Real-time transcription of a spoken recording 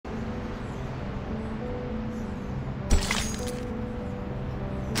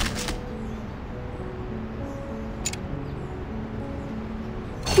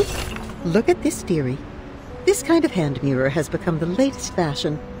Look at this, dearie. This kind of hand mirror has become the latest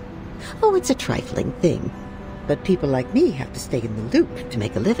fashion. Oh, it's a trifling thing, but people like me have to stay in the loop to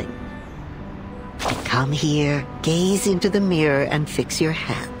make a living. Come here, gaze into the mirror and fix your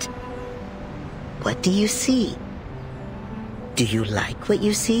hat. What do you see? Do you like what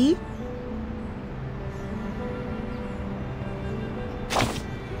you see?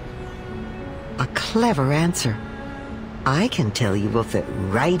 A clever answer. I can tell you will fit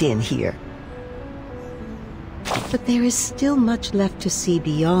right in here. But there is still much left to see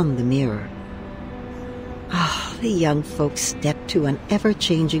beyond the mirror. Ah, the young folks step to an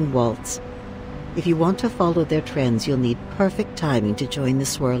ever-changing waltz. If you want to follow their trends, you'll need perfect timing to join the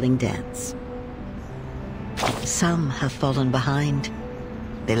swirling dance. Some have fallen behind.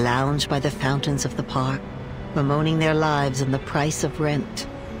 They lounge by the fountains of the park, bemoaning their lives and the price of rent.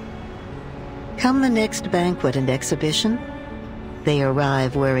 Come the next banquet and exhibition, they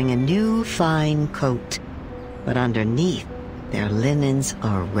arrive wearing a new fine coat, but underneath, their linens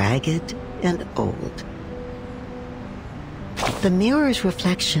are ragged and old. The mirror's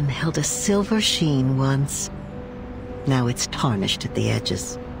reflection held a silver sheen once. Now it's tarnished at the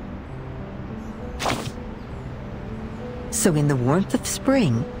edges. So in the warmth of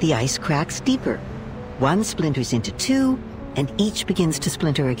spring, the ice cracks deeper. One splinters into two, and each begins to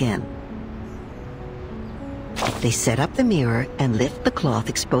splinter again. They set up the mirror and lift the cloth,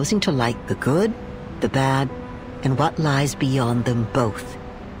 exposing to light the good, the bad, and what lies beyond them both.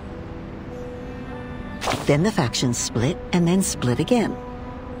 Then the factions split and then split again.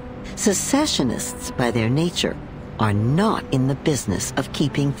 Secessionists, by their nature, are not in the business of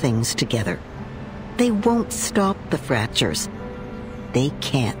keeping things together. They won't stop the fractures. They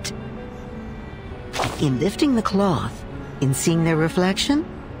can't. In lifting the cloth, in seeing their reflection,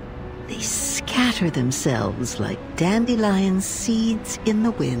 they scatter themselves like dandelion seeds in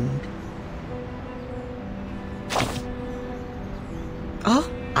the wind.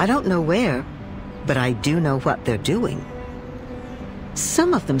 Oh, I don't know where, but I do know what they're doing.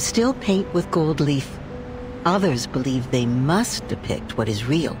 Some of them still paint with gold leaf. Others believe they must depict what is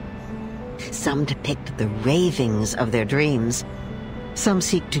real. Some depict the ravings of their dreams. Some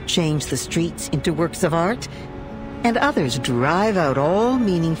seek to change the streets into works of art, and others drive out all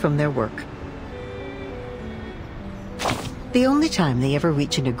meaning from their work. The only time they ever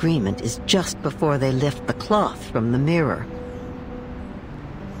reach an agreement is just before they lift the cloth from the mirror.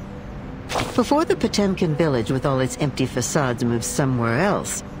 Before the Potemkin village with all its empty facades moves somewhere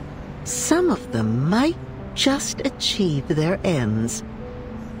else, some of them might just achieve their ends.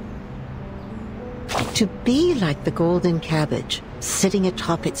 To be like the golden cabbage, sitting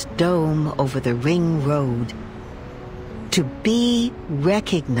atop its dome over the ring road. To be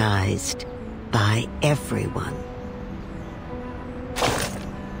recognized by everyone.